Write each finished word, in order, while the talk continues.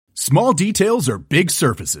Small details are big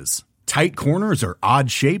surfaces. Tight corners are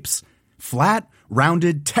odd shapes. Flat,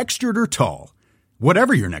 rounded, textured, or tall.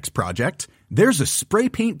 Whatever your next project, there's a spray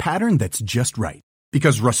paint pattern that's just right.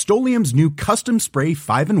 Because Rust-Oleum's new Custom Spray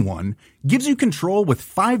 5-in-1 gives you control with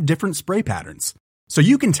 5 different spray patterns. So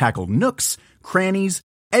you can tackle nooks, crannies,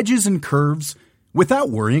 edges, and curves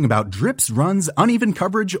without worrying about drips, runs, uneven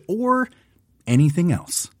coverage, or anything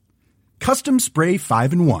else. Custom Spray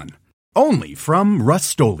 5-in-1. Only from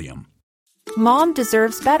Rust-Oleum. Mom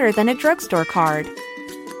deserves better than a drugstore card.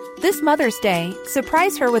 This Mother's Day,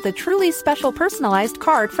 surprise her with a truly special personalized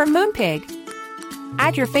card from Moonpig.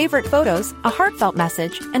 Add your favorite photos, a heartfelt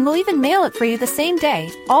message, and we'll even mail it for you the same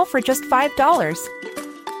day, all for just $5.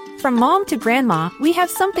 From mom to grandma, we have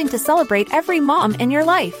something to celebrate every mom in your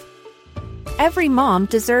life. Every mom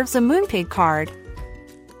deserves a Moonpig card.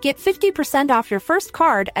 Get 50% off your first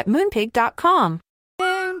card at moonpig.com.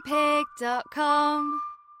 Moonpig.com.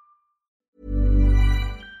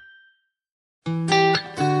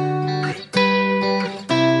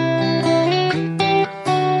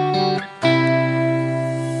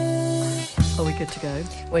 Are we good to go?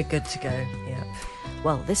 We're good to go, yeah.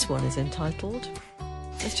 Well, this one is entitled...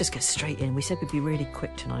 Let's just get straight in. We said we'd be really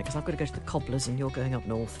quick tonight because I've got to go to the cobblers and you're going up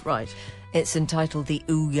north. Right. It's entitled The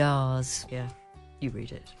Yahs. Yeah, you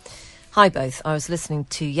read it. Hi both. I was listening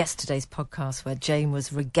to yesterday's podcast where Jane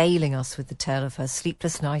was regaling us with the tale of her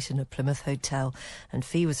sleepless night in a Plymouth hotel, and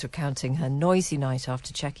Fee was recounting her noisy night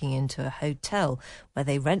after checking into a hotel where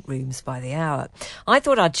they rent rooms by the hour. I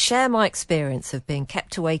thought I'd share my experience of being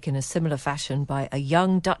kept awake in a similar fashion by a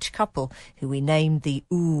young Dutch couple who we named the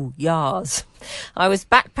yahs. I was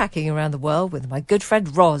backpacking around the world with my good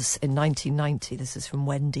friend Roz in 1990. This is from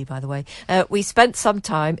Wendy, by the way. We spent some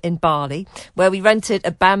time in Bali, where we rented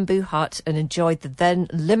a bamboo hut and enjoyed the then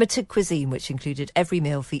limited cuisine, which included every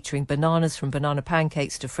meal featuring bananas, from banana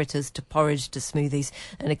pancakes to fritters to porridge to smoothies,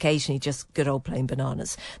 and occasionally just good old plain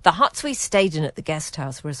bananas. The huts we stayed in at the guest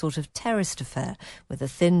house were a sort of terraced affair with a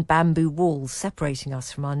thin bamboo wall separating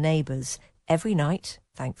us from our neighbours. Every night,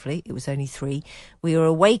 thankfully, it was only 3, we were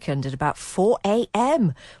awakened at about 4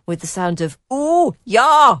 a.m. with the sound of "ooh,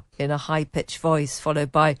 yeah" in a high-pitched voice,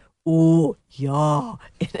 followed by "ooh, yeah"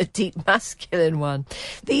 in a deep masculine one.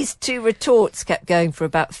 These 2 retorts kept going for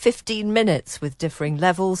about 15 minutes with differing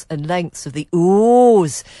levels and lengths of the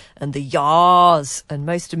oohs and the yahs. And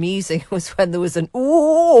most amusing was when there was an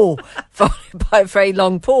ooh followed by a very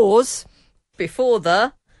long pause before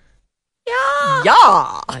the yeah.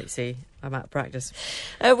 Yeah. I see. I'm out of practice.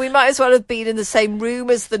 We might as well have been in the same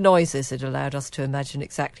room as the noises. It allowed us to imagine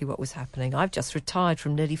exactly what was happening. I've just retired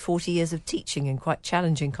from nearly 40 years of teaching in quite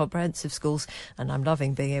challenging comprehensive schools, and I'm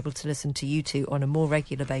loving being able to listen to you two on a more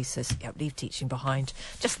regular basis. Yep, leave teaching behind.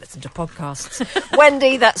 Just listen to podcasts.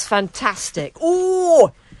 Wendy, that's fantastic.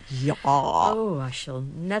 Ooh, yeah. Oh, I shall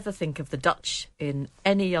never think of the Dutch in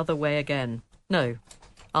any other way again. No,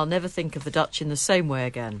 I'll never think of the Dutch in the same way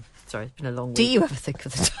again. Sorry, it's been a long week. Do you ever think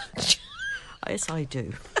of the Dutch? Yes, I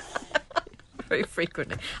do. Very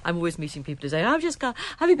frequently. I'm always meeting people who say, have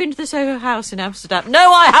you been to the Soho House in Amsterdam?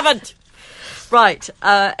 No, I haven't! Right,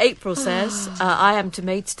 April says, I am to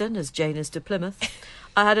Maidstone as Jane is to Plymouth.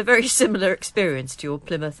 I had a very similar experience to your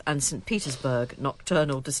Plymouth and St. Petersburg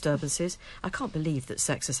nocturnal disturbances. I can't believe that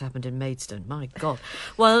sex has happened in Maidstone. My God.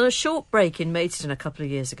 Well, on a short break in Maidstone a couple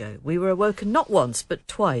of years ago, we were awoken not once but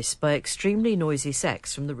twice by extremely noisy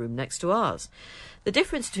sex from the room next to ours. The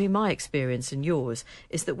difference between my experience and yours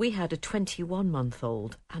is that we had a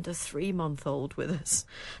 21-month-old and a 3-month-old with us,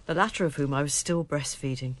 the latter of whom I was still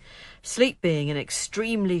breastfeeding. Sleep being in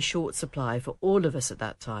extremely short supply for all of us at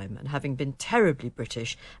that time, and having been terribly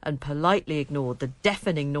British and politely ignored the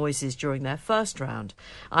deafening noises during their first round,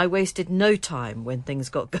 I wasted no time when things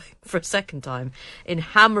got going for a second time in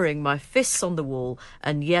hammering my fists on the wall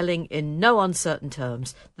and yelling in no uncertain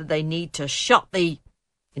terms that they need to shut the...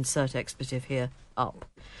 insert expletive here, up.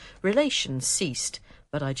 Relations ceased,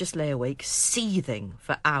 but I just lay awake seething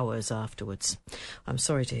for hours afterwards. I'm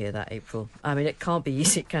sorry to hear that, April. I mean, it can't be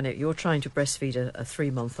easy, can it? You're trying to breastfeed a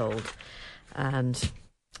 3-month-old, and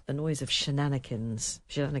the noise of shenanigans,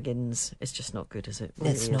 it's just not good, is it?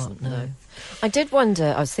 Really it's not, isn't, no. I did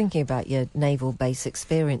wonder, I was thinking about your naval base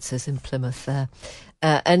experiences in Plymouth there.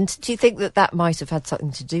 And do you think that might have had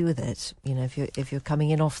something to do with it? You know, if you're coming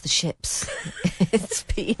in off the ships, it's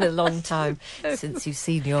been a long time since you've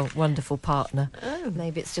seen your wonderful partner. Oh.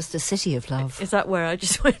 Maybe it's just a city of love. Is that where I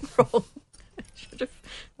just went wrong?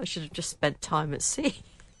 I should have just spent time at sea.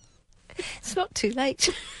 It's not too late.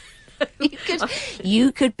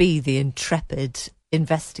 You could be the intrepid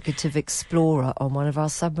investigative explorer on one of our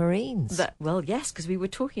submarines. Well, yes, because we were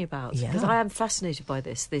talking about... Because I am fascinated by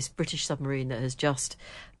this British submarine that has just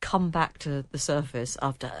come back to the surface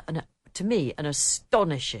after, to me, an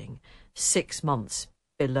astonishing 6 months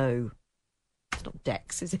below... It's not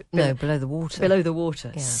decks, is it? No, below the water. Below the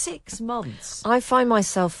water. Yeah. 6 months. I find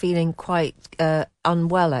myself feeling quite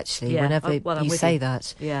unwell, actually, whenever you say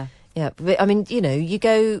that. Yeah. Yeah, but I mean, you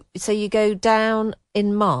go down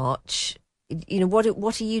in March.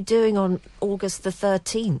 What are you doing on August the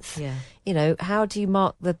 13th? Yeah. How do you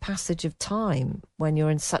mark the passage of time when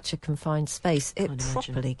you're in such a confined space? It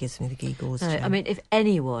properly gives me the giggles. No, I mean, if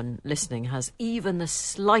anyone listening has even the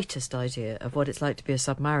slightest idea of what it's like to be a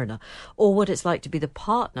submariner, or what it's like to be the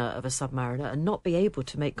partner of a submariner and not be able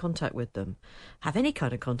to make contact with them, have any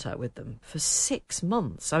kind of contact with them for 6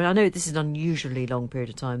 months. I mean, I know this is an unusually long period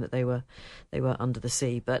of time that they were under the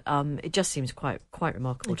sea, but it just seems quite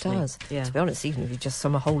remarkable to me. It does. Yeah. To be honest, even if you just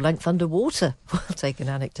swim a whole length underwater, we'll take an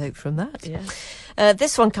anecdote from that. Yeah.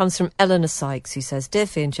 This one comes from Eleanor Sykes, who says, "Dear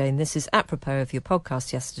Fee and Jane, this is apropos of your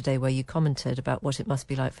podcast yesterday where you commented about what it must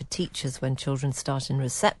be like for teachers when children start in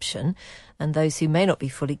reception and those who may not be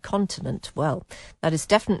fully continent. Well, that is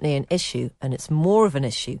definitely an issue, and it's more of an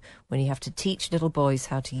issue when you have to teach little boys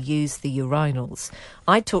how to use the urinals.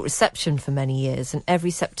 I taught reception for many years, and every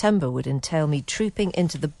September would entail me trooping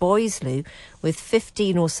into the boys' loo with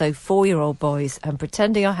 15 or so 4-year-old boys and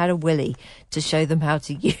pretending I had a willy to show them how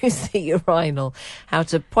to use the urinal, how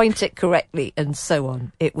to point it correctly, and so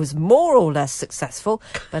on. It was more or less successful,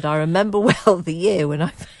 but I remember well the year when I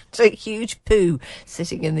found a huge poo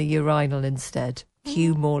sitting in the urinal instead.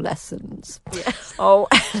 Cue more lessons." Yes. Oh,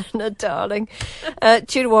 Eleanor, darling.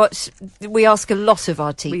 Do you know what? We ask a lot of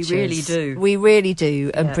our teachers. We really do. We really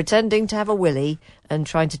do. And pretending to have a willy and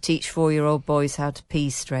trying to teach 4-year-old boys how to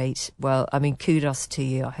pee straight. Well, I mean, kudos to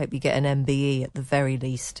you. I hope you get an MBE at the very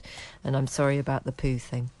least. And I'm sorry about the poo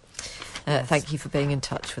thing. Yes. Thank you for being in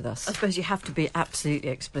touch with us. I suppose you have to be absolutely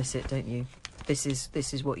explicit, don't you? This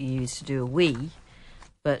is what you use to do a wee,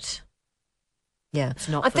 but... Yeah, it's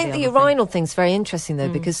not I for think the other urinal thing's very interesting though,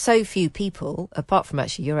 because so few people, apart from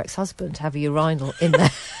actually your ex-husband, have a urinal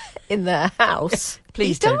in their house.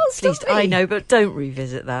 Please don't. I know, but don't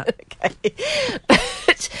revisit that. Okay.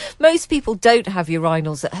 But most people don't have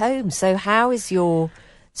urinals at home. So how is your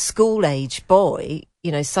school-age boy,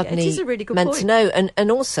 suddenly it is a really good meant point. to know?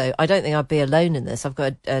 And also, I don't think I'd be alone in this. I've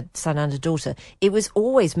got a son and a daughter. It was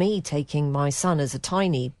always me taking my son as a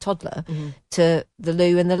tiny toddler to the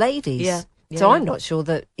loo and the ladies. Yeah. So I'm not sure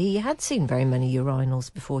that he had seen very many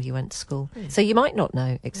urinals before he went to school. So you might not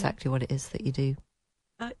know exactly what it is that you do.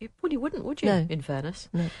 Well, you wouldn't, would you? No. In fairness.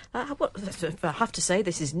 No. I have to say,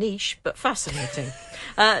 this is niche, but fascinating.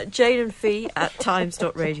 Jane and Fee at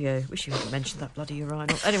times.radio. Wish you hadn't mentioned that bloody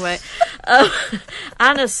urinal. Anyway,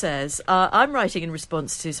 Anna says, I'm writing in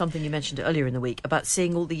response to something you mentioned earlier in the week about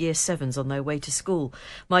seeing all the Year 7s on their way to school.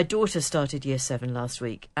 My daughter started Year 7 last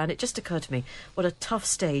week, and it just occurred to me what a tough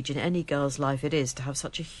stage in any girl's life it is to have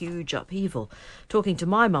such a huge upheaval. Talking to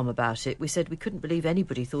my mum about it, we said we couldn't believe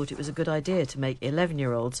anybody thought it was a good idea to make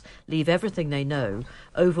 11-year-olds leave everything they know,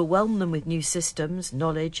 overwhelm them with new systems,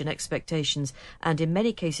 knowledge and expectations, and in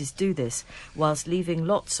many cases do this whilst leaving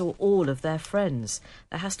lots or all of their friends.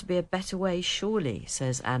 There has to be a better way, surely,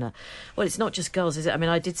 says Anna. Well, it's not just girls, is it? I mean,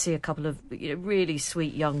 I did see a couple of really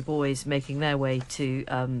sweet young boys making their way to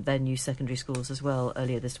their new secondary schools as well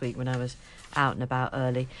earlier this week when I was out and about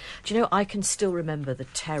early. Do you know, I can still remember the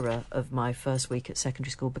terror of my first week at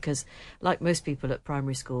secondary school because, like most people at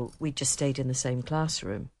primary school, we just stayed in the same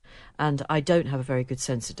classroom. And I don't have a very good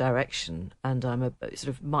sense of direction, and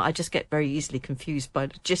I just get very easily confused by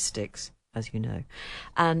logistics, as you know.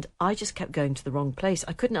 And I just kept going to the wrong place.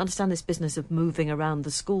 I couldn't understand this business of moving around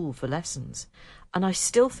the school for lessons. And I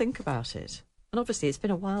still think about it. And obviously it's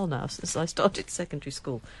been a while now since I started secondary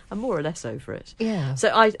school. I'm more or less over it. Yeah. So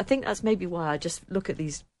I think that's maybe why I just look at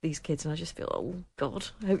these kids and I just feel, oh, God,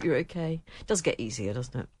 I hope you're okay. It does get easier,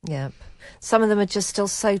 doesn't it? Yeah. Some of them are just still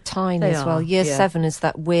so tiny They as well. are, Year yeah. 7 is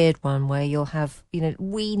that weird one where you'll have,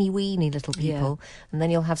 weeny little people, and then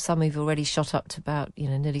you'll have some who've already shot up to about,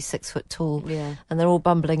 nearly 6 foot tall. Yeah. And they're all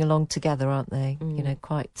bumbling along together, aren't they?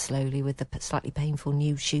 Quite slowly with the slightly painful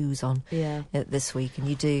new shoes on this week. And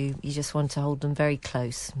you just want to hold them very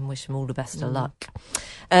close and wish them all the best of luck.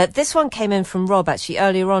 This one came in from Rob, actually,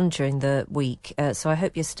 earlier on during the week. So I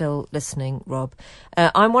hope you're still listening, Rob.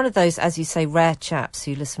 I'm one of those, as you say, rare chaps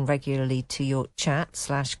who listen regularly to your chat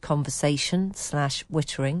 /conversation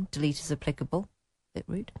 /wittering, delete as applicable. bit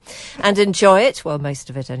rude, and enjoy it. Well, most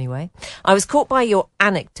of it anyway. I was caught by your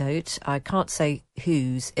anecdote. I can't say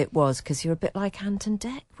whose it was because you're a bit like Ant and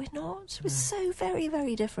Dec. We're not. We're so very,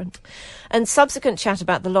 very different. And subsequent chat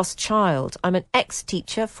about the lost child. I'm an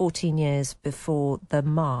ex-teacher, 14 years before the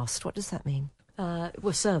mast. What does that mean?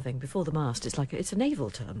 We're serving before the mast. It's a naval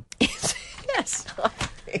term. Yes, I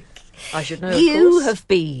think. I should know. You have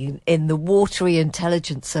been in the Watery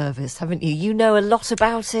Intelligence Service, haven't you? You know a lot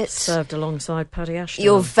about it. Served alongside Paddy Ashton.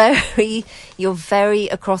 You're very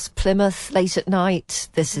across Plymouth late at night.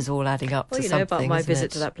 This is all adding up to something. Well, you know about my visit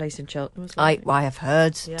it? to that place in Cheltenham. I have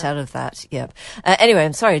heard tell of that. Yeah. Anyway,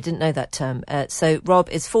 I'm sorry I didn't know that term. So Rob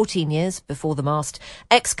is 14 years before the mast,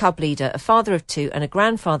 ex-cub leader, a father of 2 and a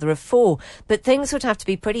grandfather of 4. But things would have to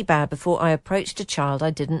be pretty bad before I approached a child I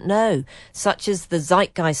didn't know, such as the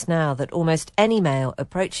zeitgeist now that almost any male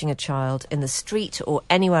approaching a child in the street or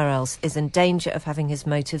anywhere else is in danger of having his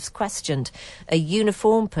motives questioned. A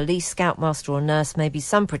uniform, police, scoutmaster or nurse may be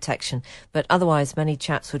some protection, but otherwise many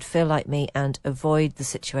chaps would feel like me and avoid the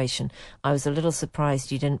situation. I was a little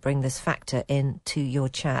surprised you didn't bring this factor into your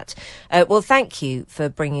chat. Well, thank you for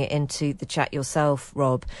bringing it into the chat yourself,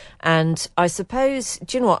 Rob. And I suppose,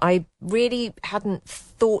 do you know what, I really hadn't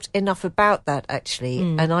thought enough about that, actually.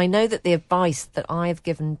 And I know that the advice that I've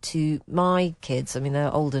given to my kids, I mean,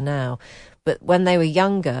 they're older now, but when they were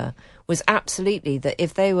younger, was absolutely that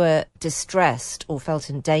if they were distressed or felt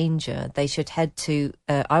in danger, they should head to,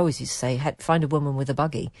 I always used to say, find a woman with a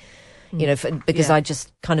buggy, you know, because I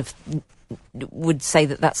just kind of would say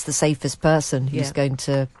that that's the safest person who's going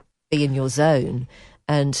to be in your zone.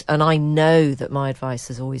 And I know that my advice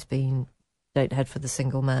has always been, don't head for the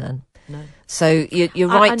single man. No. So you're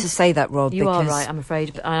right to say that, Rob. You are right, I'm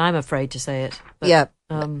afraid. But I'm afraid to say it. But, yeah.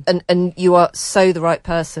 And you are so the right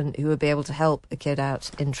person who would be able to help a kid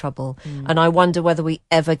out in trouble. And I wonder whether we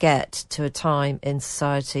ever get to a time in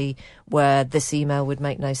society where this email would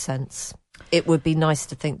make no sense. It would be nice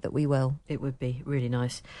to think that we will. It would be really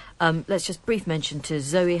nice. Let's just brief mention to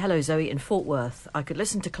Zoe. Hello, Zoe, in Fort Worth. I could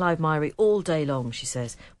listen to Clive Myrie all day long, she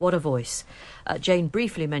says. What a voice. Jane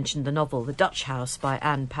briefly mentioned the novel The Dutch House by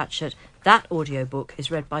Anne Patchett. That audiobook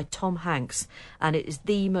is read by Tom Hanks, and it is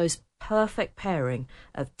the most perfect pairing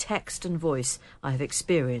of text and voice I have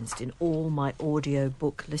experienced in all my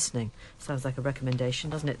audiobook listening. Sounds like a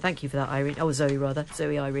recommendation, doesn't it? Thank you for that, Irene. Oh, Zoe, rather.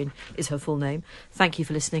 Zoe Irene is her full name. Thank you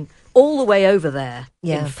for listening all the way over there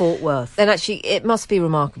in Fort Worth. Then actually, it must be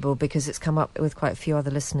remarkable because it's come up with quite a few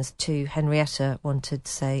other listeners too. Henrietta wanted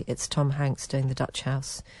to say it's Tom Hanks doing The Dutch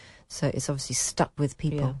House. So it's obviously stuck with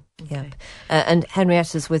people. Yeah, okay. And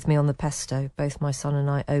Henrietta's with me on the pesto. Both my son and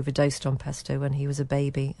I overdosed on pesto when he was a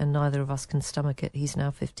baby, and neither of us can stomach it. He's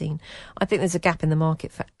now 15. I think there's a gap in the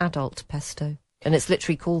market for adult pesto, and it's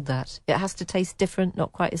literally called that. It has to taste different,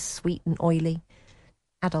 not quite as sweet and oily.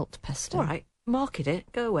 Adult pesto. All right, market it,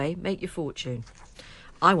 go away, make your fortune.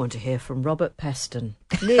 I want to hear from Robert Peston.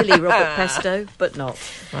 Nearly Robert Pesto, but not.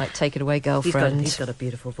 Right, take it away, girlfriend. He's got a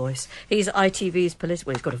beautiful voice. He's ITV's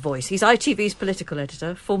political... Well, he's got a voice. He's ITV's political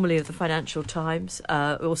editor, formerly of the Financial Times.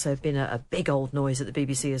 Also been a big old noise at the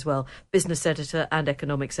BBC as well. Business editor and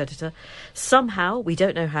economics editor. Somehow, we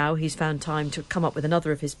don't know how, he's found time to come up with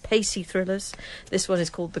another of his pacey thrillers. This one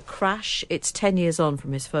is called The Crash. It's 10 years on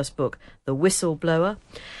from his first book, The Whistleblower.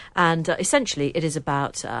 And essentially, it is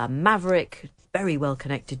about a maverick, very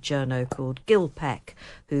well-connected journo called Gil Peck,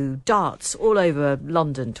 who darts all over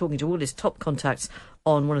London, talking to all his top contacts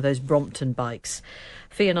on one of those Brompton bikes.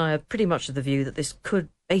 Fee and I are pretty much of the view that this could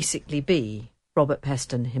basically be Robert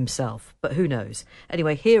Peston himself, but who knows?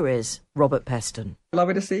 Anyway, here is Robert Peston.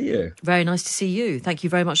 Lovely to see you. Very nice to see you. Thank you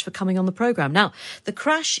very much for coming on the programme. Now, The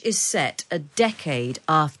Crash is set a decade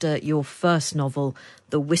after your first novel,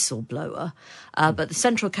 The Whistleblower, but the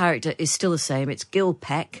central character is still the same. It's Gil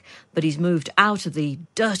Peck, but he's moved out of the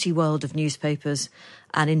dirty world of newspapers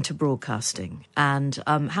and into broadcasting. And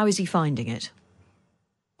how is he finding it?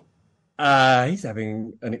 He's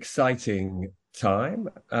having an exciting time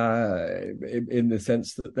in the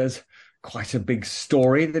sense that there's quite a big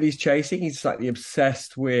story that he's chasing. He's slightly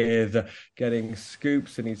obsessed with getting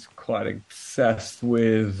scoops, and he's quite obsessed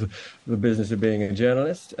with the business of being a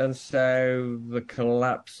journalist. And so the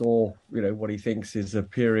collapse, or what he thinks is a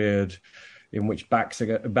period in which banks are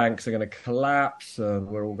going to collapse, and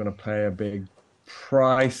we're all going to pay a big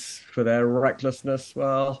price for their recklessness.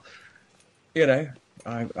 Well,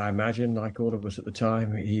 I imagine, like all of us at the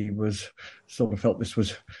time, he was sort of felt this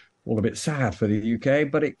was all a bit sad for the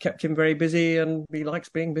UK, but it kept him very busy, and he likes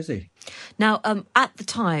being busy. Now, at the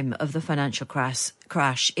time of the financial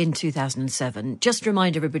crash in 2007, just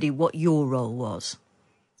remind everybody what your role was.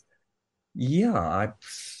 Yeah,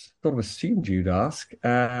 sort of assumed you'd ask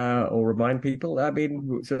or remind people. I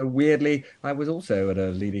mean, sort of weirdly, I was also at a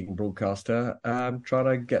leading broadcaster trying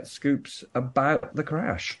to get scoops about the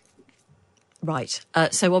crash. Right.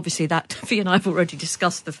 So obviously that Fee and I have already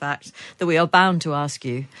discussed the fact that we are bound to ask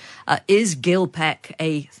you, is Gil Peck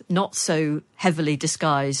a not so heavily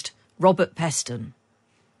disguised Robert Peston?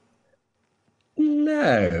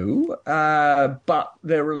 No, but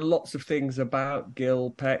there are lots of things about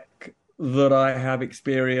Gil Peck that I have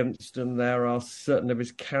experienced, and there are certain of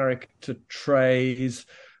his character traits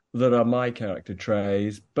that are my character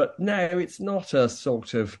traits. But no, it's not a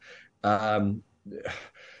sort of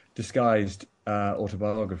disguised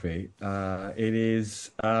autobiography. It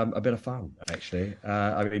is a bit of fun, actually.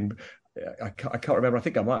 I mean, I can't remember. I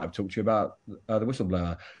think I might have talked to you about The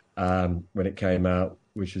Whistleblower when it came out,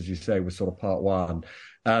 which, as you say, was sort of part one.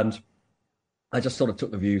 And I just sort of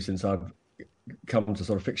took the view, since I've come to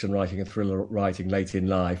sort of fiction writing and thriller writing late in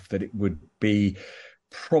life, that it would be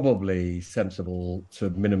probably sensible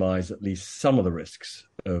to minimize at least some of the risks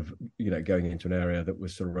of, going into an area that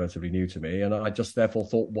was sort of relatively new to me. And I just therefore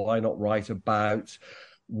thought, why not write about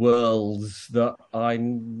worlds that I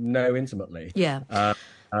know intimately? Yeah.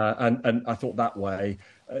 And I thought that way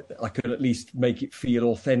I could at least make it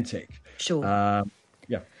feel authentic. Sure.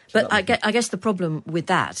 Yeah. But I guess the problem with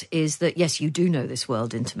that is that, yes, you do know this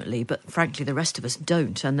world intimately, but frankly, the rest of us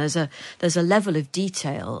don't. And there's a level of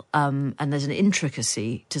detail and there's an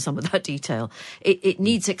intricacy to some of that detail. It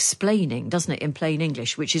needs explaining, doesn't it, in plain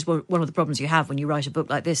English, which is one of the problems you have when you write a book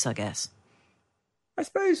like this, I guess. I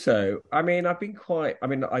suppose so. I mean, I've been quite. I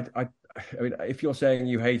mean, I mean, if you're saying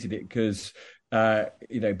you hated it because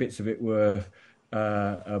bits of it were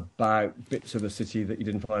about bits of the city that you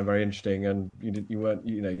didn't find very interesting, and you weren't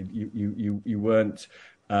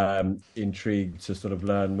intrigued to sort of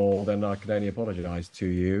learn more, then I can only apologise to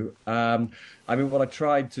you. I mean, what I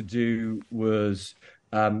tried to do was,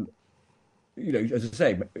 as I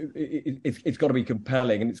say, it's got to be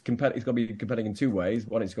compelling, and it's got to be compelling in two ways.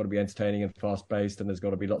 One, it's got to be entertaining and fast-paced, and there's got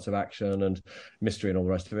to be lots of action and mystery and all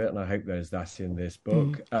the rest of it. And I hope there's that in this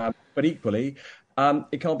book. But equally,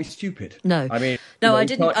 it can't be stupid. No, I mean, I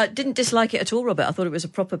didn't dislike it at all, Robert. I thought it was a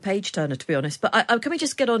proper page turner, to be honest. But can we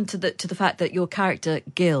just get on to the fact that your character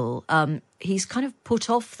Gil, he's kind of put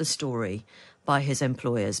off the story by his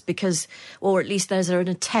employers because, or at least there's an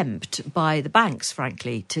attempt by the banks,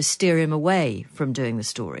 frankly, to steer him away from doing the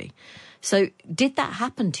story. So did that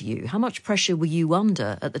happen to you? How much pressure were you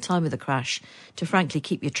under at the time of the crash to frankly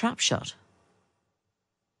keep your trap shut?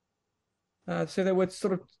 So there were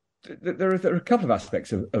sort of, there are a couple of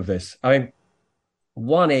aspects of this. I mean,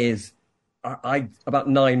 one is I about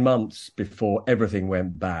 9 months before everything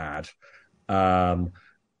went bad, I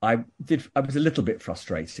was a little bit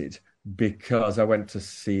frustrated because I went to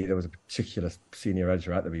see, there was a particular senior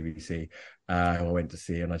editor at the BBC who I went to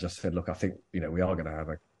see, and I just said, look, I think, we are going to have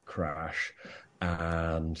a crash,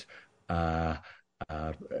 and it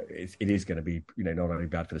is going to be, not only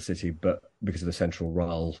bad for the city, but because of the central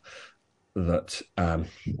role that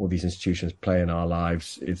all these institutions play in our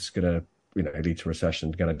lives, it's going to, lead to recession,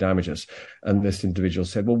 going to damage us. And this individual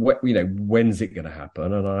said, well, when's it going to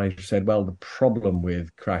happen? And I said, well, the problem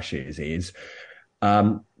with crashes is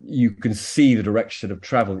you can see the direction of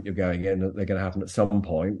travel that you're going in, that they're going to happen at some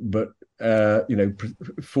point, but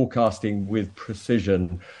forecasting with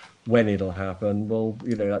precision when it'll happen, well,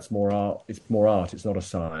 that's more art. It's more art. It's not a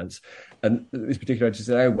science. And this particular editor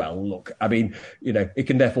said, oh, well, look, I mean, it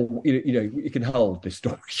can therefore, it can hold this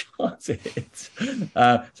story, can't it?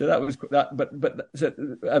 So that was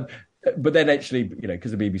that. But then actually,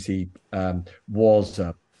 because the BBC was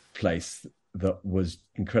a place that was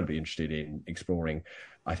incredibly interested in exploring,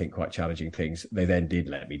 I think, quite challenging things, they then did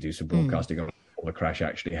let me do some broadcasting on the crash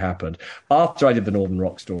actually happened. After I did the Northern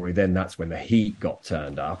Rock story, then that's when the heat got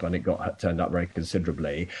turned up, and it got turned up very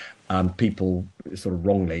considerably. People sort of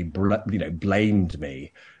wrongly, blamed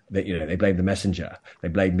me. They blamed the messenger. They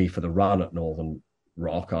blamed me for the run at Northern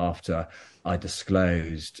Rock after I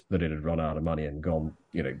disclosed that it had run out of money and gone,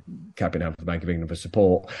 cap in hand for the Bank of England for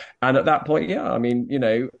support. And at that point, yeah, I mean,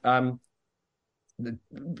 the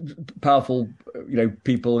powerful,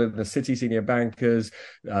 people in the city, senior bankers,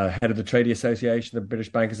 head of the Tradie Association, the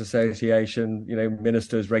British Bankers Association,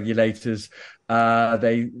 ministers, regulators,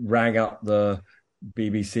 they rang up the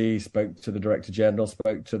BBC, spoke to the Director General,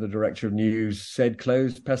 spoke to the Director of News, said,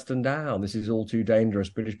 close Peston down. This is all too dangerous.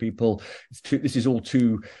 British people, this is all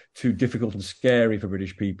too difficult and scary for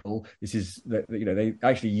British people. This is, they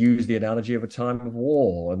actually used the analogy of a time of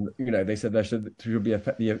war. And, they said there should be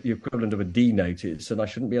the equivalent of a D notice, and I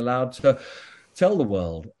shouldn't be allowed to tell the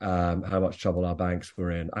world how much trouble our banks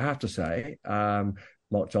were in. I have to say,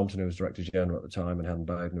 Mark Thompson, who was Director General at the time, and Helen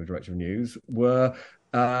Bowden, who was Director of News, were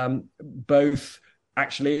both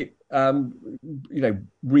actually,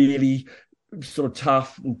 really sort of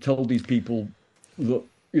tough, and told these people that,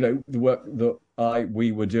 the work that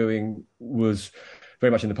we were doing was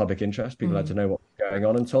very much in the public interest. People had to know what was going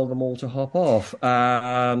on, and told them all to hop off.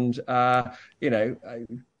 And,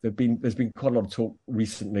 there's been quite a lot of talk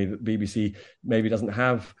recently that BBC maybe doesn't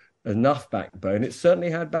have enough backbone. It certainly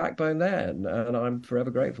had backbone then, and I'm forever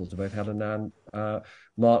grateful to both Helen and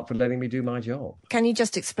Mark for letting me do my job. Can you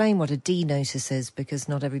just explain what a D-notice is, because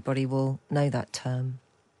not everybody will know that term?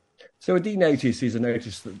 So a D-notice is a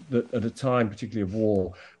notice that at a time, particularly of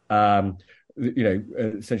war,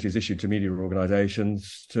 essentially is issued to media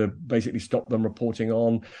organisations to basically stop them reporting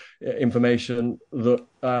on information that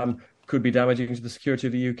could be damaging to the security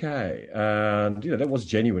of the UK. And, there was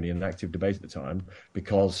genuinely an active debate at the time,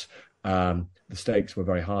 because the stakes were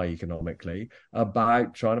very high economically,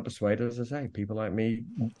 about trying to persuade, as I say, people like me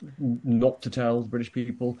not to tell British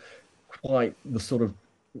people quite the sort of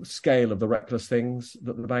scale of the reckless things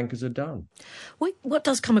that the bankers had done. What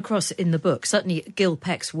does come across in the book, certainly Gil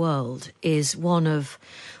Peck's world, is one of,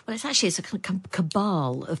 it's a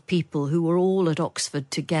cabal of people who were all at Oxford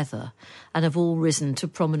together and have all risen to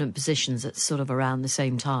prominent positions at sort of around the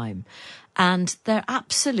same time. And they're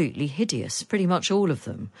absolutely hideous, pretty much all of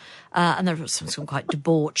them. And there are some quite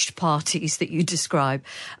debauched parties that you describe.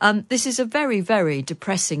 This is a very, very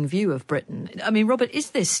depressing view of Britain. I mean, Robert,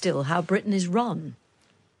 is this still how Britain is run?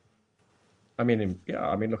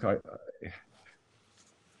 Look,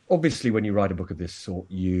 obviously when you write a book of this sort,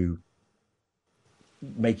 you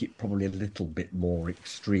make it probably a little bit more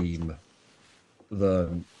extreme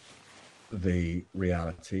than the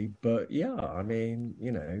reality. But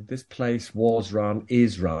this place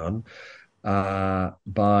is run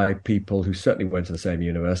by people who certainly went to the same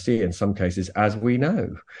university, in some cases, as we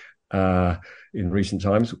know, in recent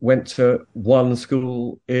times, went to one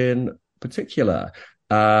school in particular.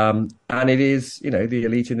 And it is, the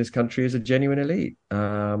elite in this country is a genuine elite.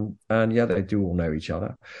 They do all know each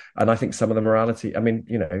other. And I think some of the morality,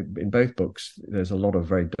 in both books, there's a lot of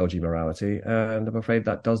very dodgy morality. And I'm afraid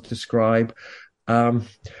that does describe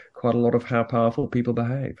quite a lot of how powerful people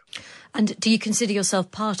behave. And do you consider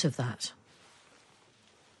yourself part of that?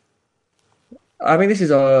 This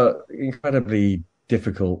is an incredibly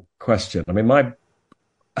difficult question.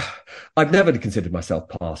 I've never considered myself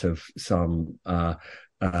part of some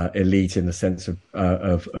elite in the sense of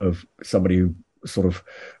somebody who sort of,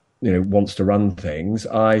 wants to run things.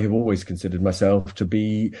 I have always considered myself to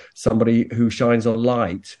be somebody who shines a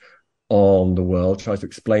light on the world, tries to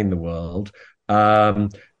explain the world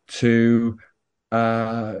to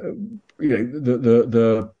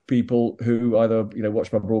the people who either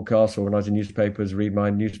watch my broadcasts, organise the newspapers, read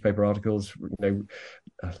my newspaper articles. I've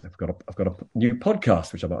got a new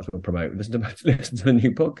podcast which I might as well promote. Listen to the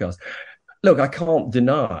new podcast. Look, I can't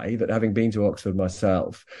deny that, having been to Oxford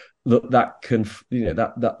myself, that can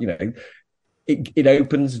it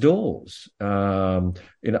opens doors. I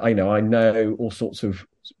know all sorts of,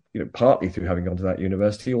 partly through having gone to that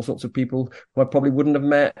university, all sorts of people who I probably wouldn't have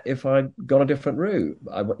met if I'd gone a different route.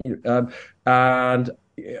 I went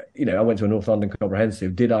to a North London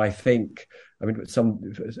comprehensive. Did I think? When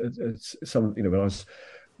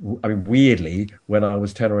weirdly, when I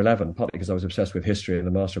was 10 or 11, partly because I was obsessed with history, and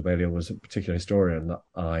the Master of Balliol was a particular historian that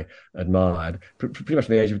I admired, pretty much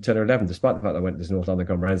from the age of 10 or 11, despite the fact that I went to this North London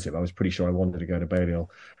comprehensive, I was pretty sure I wanted to go to Balliol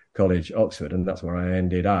College, Oxford, and that's where I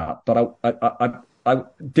ended up. But I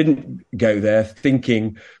didn't go there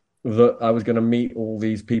thinking that I was going to meet all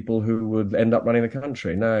these people who would end up running the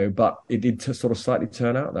country. No, but it did sort of slightly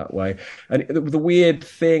turn out that way. And the weird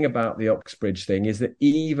thing about the Oxbridge thing is that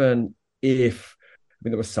even if,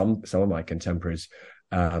 there were some of my contemporaries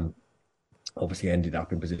obviously ended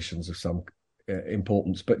up in positions of some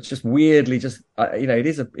importance, but just weirdly,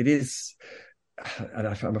 it is, and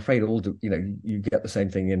I'm afraid you get the same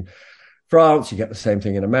thing in France, you get the same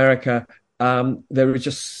thing in America. There is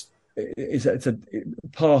just, it's a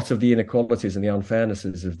part of the inequalities and the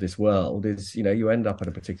unfairnesses of this world is, you end up at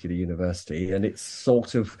a particular university and it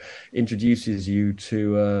sort of introduces you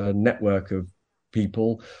to a network of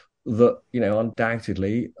people that,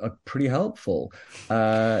 undoubtedly are pretty helpful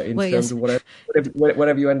terms of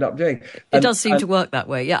whatever you end up doing. It does seem to work that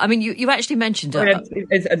way. Yeah. You actually mentioned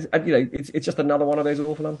it's just another one of those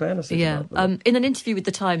awful unfairnesses. Yeah. In an interview with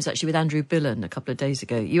The Times, actually, with Andrew Billen a couple of days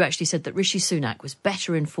ago, you actually said that Rishi Sunak was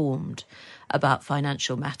better informed about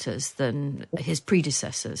financial matters than his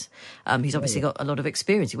predecessors. He's obviously got a lot of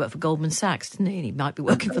experience. He worked for Goldman Sachs, didn't he? And he might be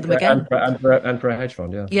working for them again. And for a hedge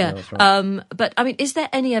fund, yeah. Yeah. That's right. But, I mean, is there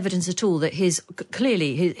any evidence at all that his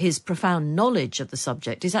profound knowledge of the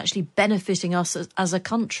subject is actually benefiting us as a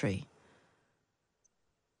country?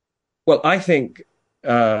 Well, I think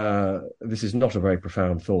this is not a very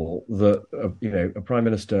profound thought, that a prime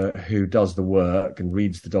minister who does the work and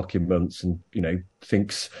reads the documents and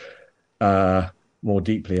thinks more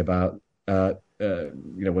deeply about whatever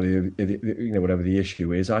the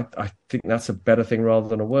issue is. I think that's a better thing rather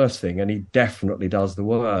than a worse thing, and he definitely does the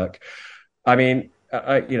work. I mean,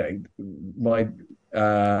 my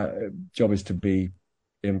job is to be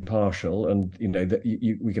impartial, and that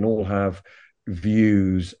we can all have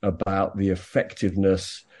views about the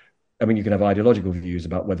effectiveness. I mean, you can have ideological views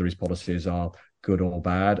about whether his policies are good or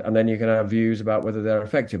bad, and then you can have views about whether they're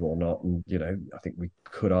effective or not. And I think we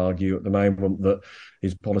could argue at the moment that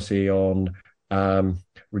his policy on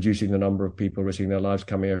reducing the number of people risking their lives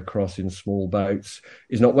coming across in small boats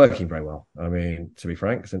is not working very well. I mean, to be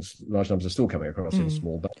frank, since large numbers are still coming across in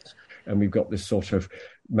small boats, and we've got this sort of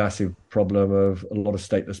massive problem of a lot of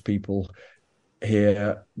stateless people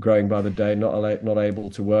here growing by the day, not able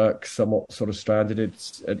to work, somewhat sort of stranded.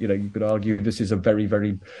 It's you could argue this is a very,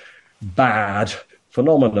 very bad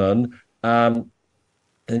phenomenon, and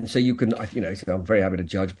so you can so I'm very happy to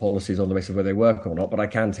judge policies on the basis of whether they work or not, but I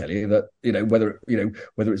can tell you that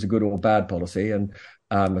whether it's a good or bad policy, and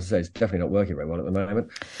as I say, it's definitely not working very well at the moment.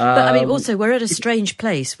 But I mean, also we're at a strange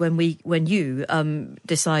place when you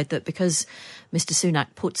decide that because Mr.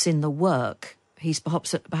 Sunak puts in the work, he's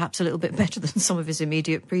perhaps a little bit better than some of his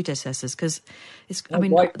immediate predecessors, because that's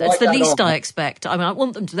the least I expect. I mean, I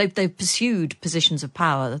want them to. They've pursued positions of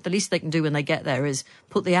power. The least they can do when they get there is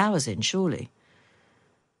put the hours in, surely.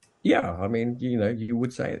 Yeah, I mean, you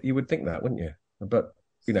would think that, wouldn't you? But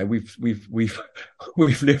we've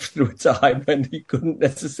lived through a time when you couldn't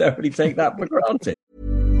necessarily take that for granted.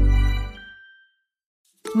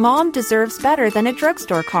 Mom deserves better than a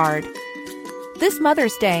drugstore card. This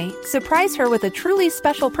Mother's Day, surprise her with a truly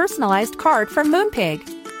special personalized card from Moonpig.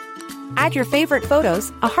 Add your favorite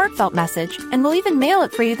photos, a heartfelt message, and we'll even mail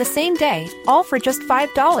it for you the same day, all for just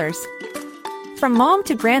 $5. From mom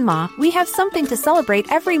to grandma, we have something to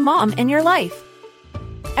celebrate every mom in your life.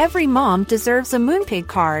 Every mom deserves a Moonpig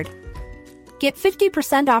card. Get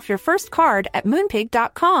 50% off your first card at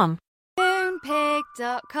moonpig.com.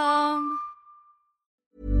 Moonpig.com.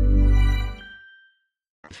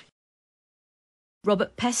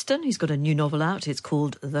 Robert Peston, who's got a new novel out. It's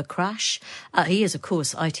called The Crash. He is, of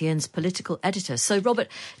course, ITN's political editor. So, Robert,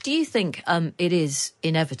 do you think it is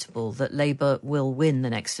inevitable that Labour will win the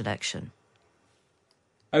next election?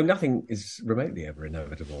 Oh, nothing is remotely ever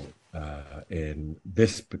inevitable in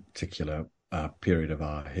this particular period of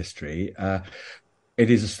our history.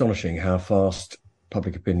 It is astonishing how fast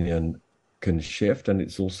public opinion can shift, and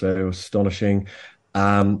it's also astonishing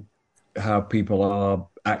how people are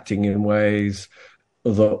acting in ways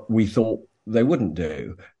that we thought they wouldn't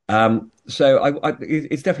do. So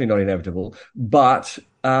it's definitely not inevitable, but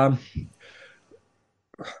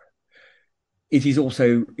it is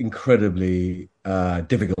also incredibly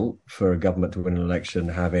difficult for a government to win an election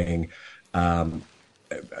having been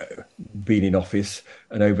in office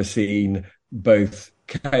and overseen both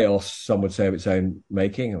chaos, some would say, of its own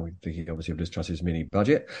making. I'm thinking obviously of Liz Truss's mini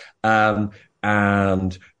budget, and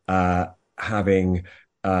having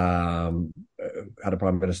had a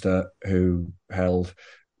prime minister who held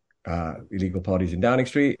illegal parties in Downing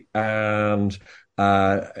Street, and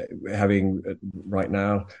having right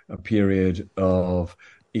now a period of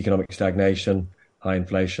economic stagnation, high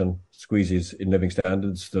inflation, squeezes in living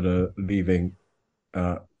standards that are leaving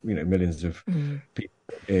millions of people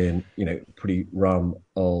in pretty rum,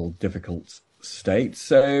 old, difficult state.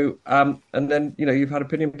 So and then you've had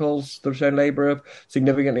opinion polls that have shown Labour are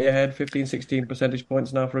significantly ahead, 15, 16 percentage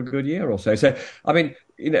points now for a good year or so. So I mean,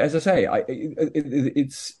 as I say,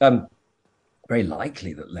 it's very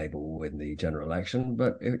likely that Labour will win the general election.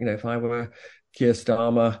 But if I were Keir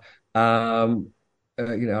Starmer,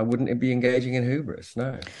 I wouldn't be engaging in hubris,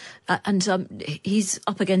 no. And he's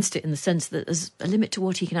up against it in the sense that there's a limit to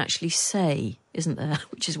what he can actually say, isn't there?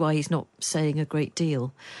 Which is why he's not saying a great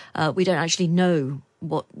deal. We don't actually know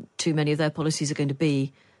what too many of their policies are going to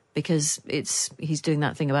be, because he's doing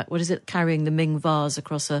that thing about, what is it, carrying the Ming vase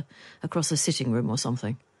across a sitting room or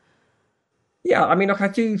something. Yeah, I mean, look, I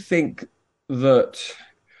do think that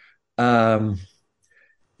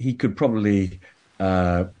he could probably,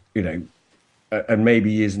 and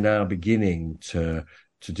maybe is now beginning to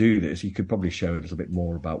to do this, he could probably show a little bit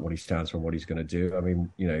more about what he stands for and what he's going to do. I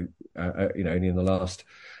mean, only in the last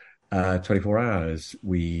 24 hours,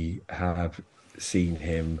 we have seen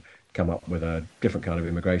him come up with a different kind of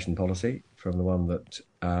immigration policy from the one that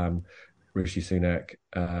Rishi Sunak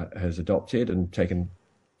has adopted, and taken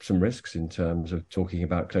some risks in terms of talking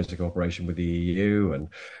about closer cooperation with the EU, and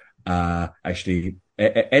actually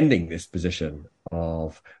ending this position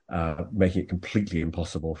of making it completely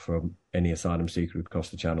impossible for any asylum seeker who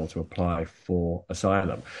crossed the channel to apply for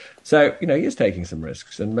asylum. So, he is taking some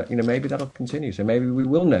risks, and, maybe that'll continue. So maybe we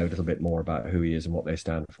will know a little bit more about who he is and what they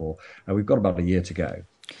stand for. And we've got about a year to go.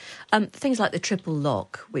 Things like the triple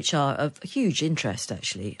lock, which are of huge interest,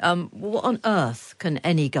 actually. What on earth can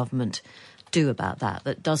any government do about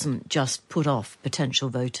that doesn't just put off potential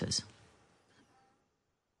voters?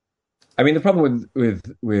 I mean, the problem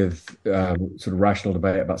with sort of rational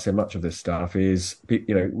debate about so much of this stuff is,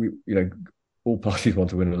 all parties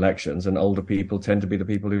want to win elections, and older people tend to be the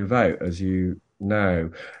people who vote, as you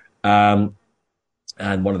know. And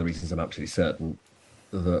one of the reasons I'm absolutely certain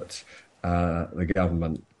that the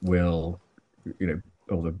government will,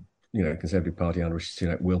 or the Conservative Party under Rishi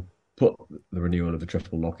Sunak will put the renewal of the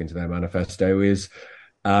triple lock into their manifesto is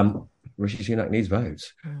Rishi Sunak needs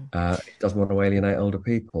votes. He doesn't want to alienate older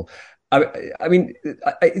people. I think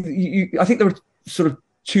there are sort of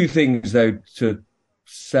two things, though, to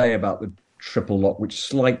say about the triple lock, which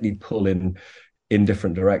slightly pull in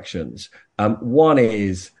different directions. One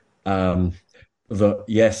is that,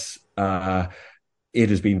 yes, it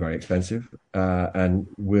has been very expensive and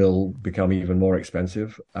will become even more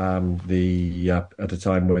expensive at a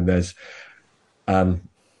time when there's,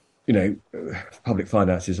 public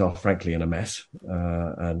finances are frankly in a mess,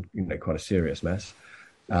 and quite a serious mess.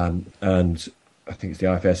 And I think it's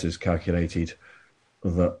the IFS has calculated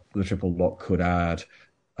that the triple lock could add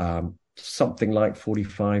something like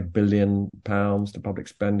 £45 billion to public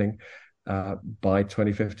spending by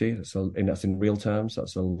 2050. That's in real terms.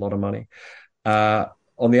 That's a lot of money.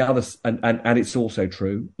 On the other, and it's also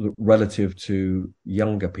true that relative to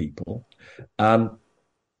younger people,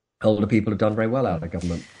 older people have done very well out of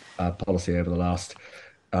government policy over the last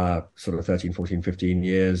sort of 13, 14, 15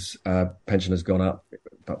 years. Pension has gone up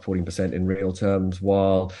about 14% in real terms,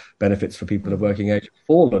 while benefits for people of working age have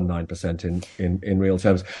fallen 9% in real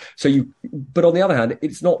terms. But on the other hand,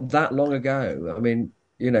 it's not that long ago. I mean,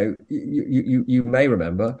 you may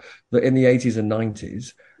remember that in the 80s and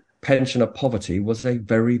 90s, pensioner poverty was a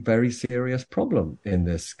very, very serious problem in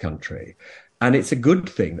this country. And it's a good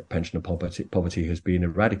thing that pensioner poverty has been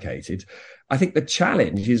eradicated. I think the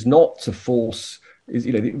challenge is not to force,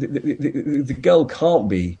 the goal can't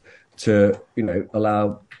be to,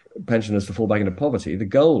 allow pensioners to fall back into poverty. The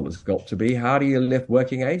goal has got to be, how do you lift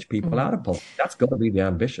working age people out of poverty? That's got to be the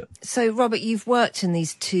ambition. So, Robert, you've worked in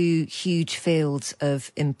these two huge fields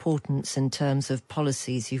of importance in terms of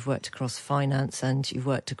policies. You've worked across finance and you've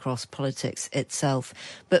worked across politics itself.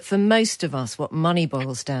 But for most of us, what money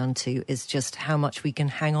boils down to is just how much we can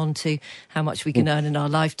hang on to, how much we can earn in our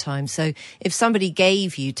lifetime. So if somebody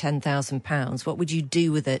gave you £10,000, what would you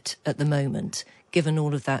do with it at the moment, given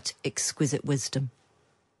all of that exquisite wisdom?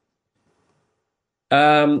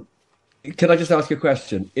 Can I just ask you a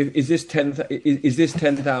question? Is this 10,000?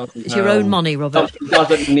 It's your own money, Robert.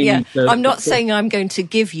 I'm not saying I'm going to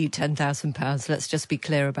give you £10,000. Let's just be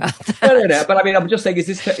clear about that. No. But I mean, I'm just saying, is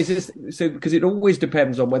this so? Because it always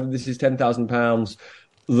depends on whether this is £10,000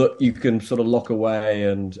 that you can sort of lock away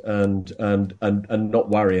and not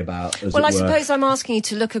worry about. I suppose I'm asking you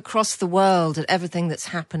to look across the world at everything that's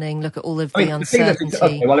happening. Look at all of the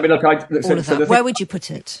uncertainty. Where would you put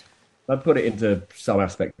it? I'd put it into some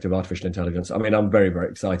aspect of artificial intelligence. I mean, I'm very, very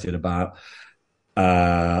excited about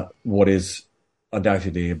what is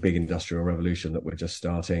undoubtedly a big industrial revolution that we're just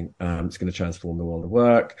starting. It's going to transform the world of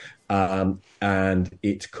work, and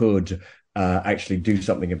it could actually do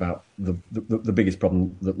something about the biggest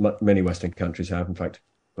problem that many Western countries have. In fact,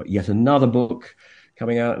 got yet another book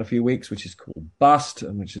coming out in a few weeks, which is called Bust,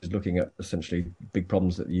 and which is looking at essentially big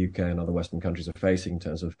problems that the UK and other Western countries are facing in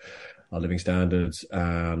terms of our living standards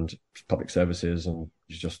and public services, and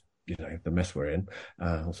just the mess we're in.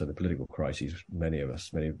 Also the political crises many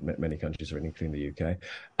countries are in, including the UK.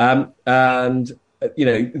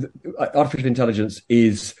 Artificial intelligence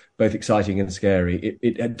is both exciting and scary.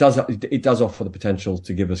 It does offer the potential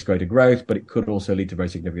to give us greater growth, but it could also lead to very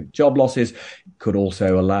significant job losses. It could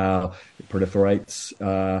also allow, it proliferates,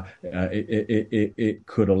 it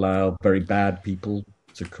could allow very bad people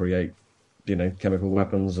to create, chemical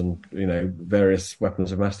weapons and, various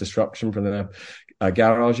weapons of mass destruction from their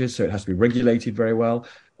garages. So it has to be regulated very well.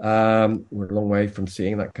 We're a long way from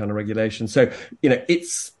seeing that kind of regulation. So,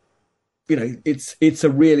 it's a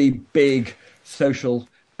really big social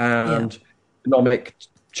and economic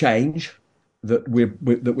change that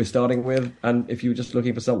we're starting with. And if you were just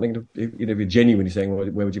looking for something to, if you're genuinely saying, well,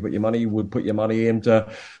 where would you put your money? You would put your money into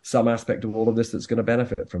some aspect of all of this that's going to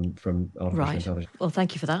benefit from artificial intelligence. Well,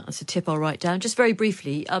 thank you for that. That's a tip I'll write down. Just very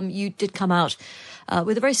briefly, you did come out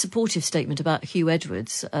with a very supportive statement about Hugh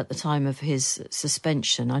Edwards at the time of his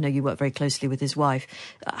suspension. I know you work very closely with his wife.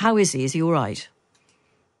 How is he? Is he all right?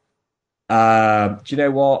 Do you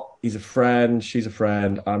know what? He's a friend. She's a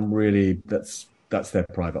friend. That's their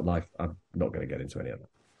private life. I'm not going to get into any of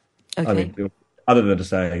that. Okay. I mean, other than to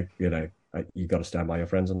say, you've got to stand by your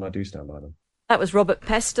friends, and I do stand by them. That was Robert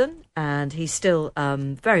Peston, and he's still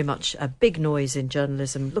very much a big noise in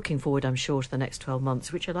journalism. Looking forward, I'm sure, to the next 12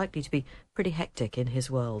 months, which are likely to be pretty hectic in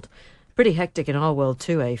his world. Pretty hectic in our world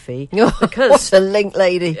too, Fee? What a link,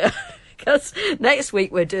 lady. Because next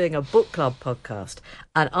week we're doing a book club podcast,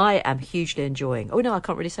 and I am hugely enjoying... Oh, no, I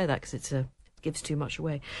can't really say that because it gives too much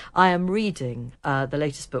away. I am reading the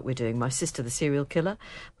latest book we're doing, My Sister, the Serial Killer.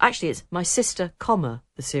 Actually, it's My Sister, the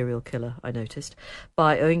Serial Killer, I noticed,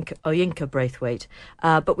 by Oyinka Braithwaite.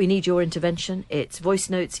 But we need your intervention. It's voice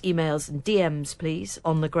notes, emails and DMs, please,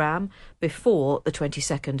 on the gram before the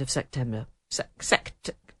 22nd of September.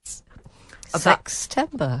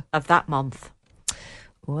 Of that month.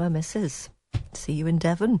 Well, missus, see you in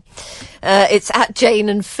Devon. It's at Jane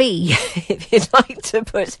and Fee if you'd like to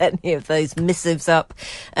put any of those missives up.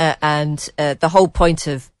 And the whole point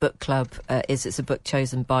of book club is it's a book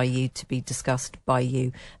chosen by you to be discussed by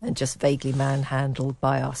you and just vaguely manhandled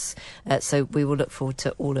by us. So we will look forward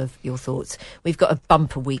to all of your thoughts. We've got a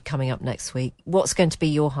bumper week coming up next week. What's going to be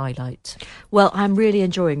your highlight? Well, I'm really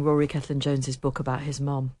enjoying Rory Cellan-Jones's book about his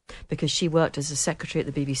mum, because she worked as a secretary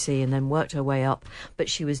at the BBC and then worked her way up, but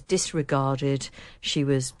she was disregarded. She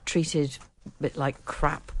was treated a bit like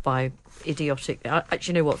crap by idiotic...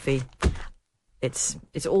 Actually, you know what, Fee? It's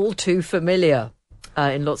all too familiar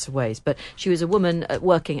in lots of ways. But she was a woman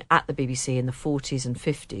working at the BBC in the 40s and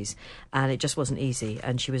 50s, and it just wasn't easy.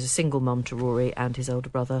 And she was a single mum to Rory and his older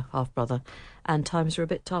brother, half-brother, and times were a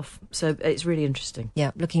bit tough. So it's really interesting.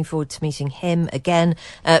 Yeah, looking forward to meeting him again.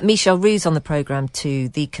 Michelle Roux's on the programme too.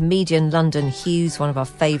 The comedian London Hughes, one of our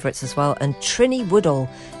favourites as well. And Trinny Woodall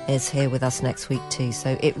is here with us next week too.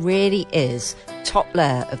 So it really is top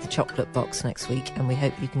layer of the chocolate box next week, and we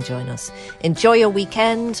hope you can join us. Enjoy your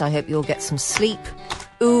weekend. I hope you'll get some sleep.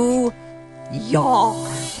 Ooh,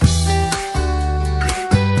 yeah.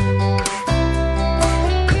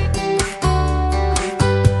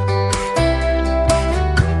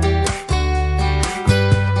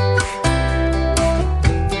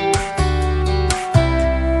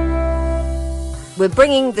 We're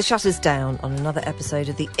bringing the shutters down on another episode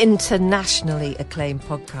of the internationally acclaimed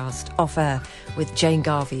podcast Off Air with Jane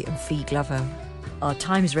Garvey and Fee Glover. Our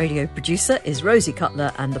Times Radio producer is Rosie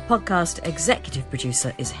Cutler, and the podcast executive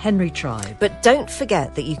producer is Henry Tribe. But don't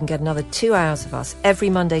forget that you can get another 2 hours of us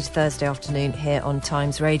every Monday to Thursday afternoon here on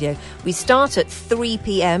Times Radio. We start at 3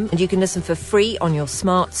 p.m. and you can listen for free on your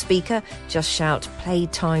smart speaker. Just shout Play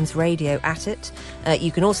Times Radio at it.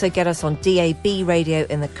 You can also get us on DAB radio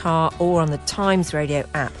in the car or on the Times Radio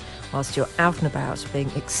app whilst you're out and about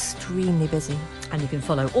being extremely busy. And you can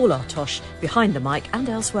follow all our tosh behind the mic and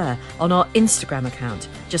elsewhere on our Instagram account.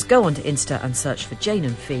 Just go onto Insta and search for Jane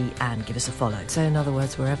and Fee and give us a follow. So in other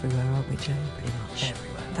words, we're everywhere, aren't we, Jane? Pretty much.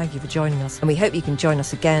 Everywhere. Thank you for joining us. And we hope you can join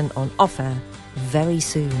us again on Off Air very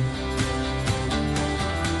soon.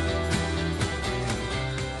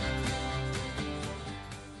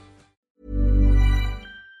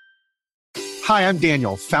 Hi, I'm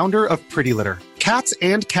Daniel, founder of Pretty Litter. Cats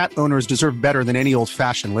and cat owners deserve better than any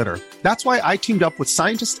old-fashioned litter. That's why I teamed up with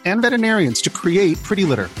scientists and veterinarians to create Pretty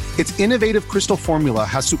Litter. Its innovative crystal formula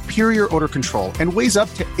has superior odor control and weighs up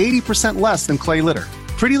to 80% less than clay litter.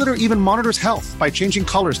 Pretty Litter even monitors health by changing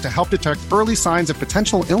colors to help detect early signs of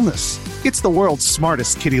potential illness. It's the world's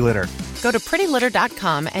smartest kitty litter. Go to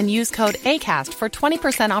prettylitter.com and use code ACAST for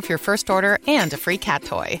 20% off your first order and a free cat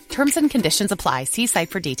toy. Terms and conditions apply. See site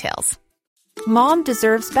for details. Mom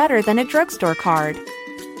deserves better than a drugstore card.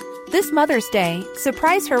 This Mother's Day,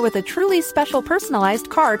 surprise her with a truly special personalized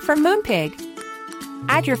card from Moonpig.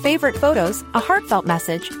 Add your favorite photos, a heartfelt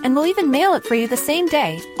message, and we'll even mail it for you the same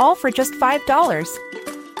day, all for just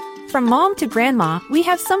 $5. From mom to grandma, we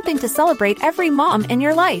have something to celebrate every mom in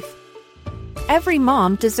your life. Every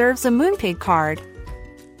mom deserves a Moonpig card.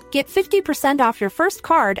 Get 50% off your first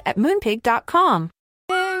card at moonpig.com.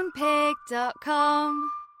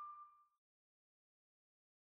 Moonpig.com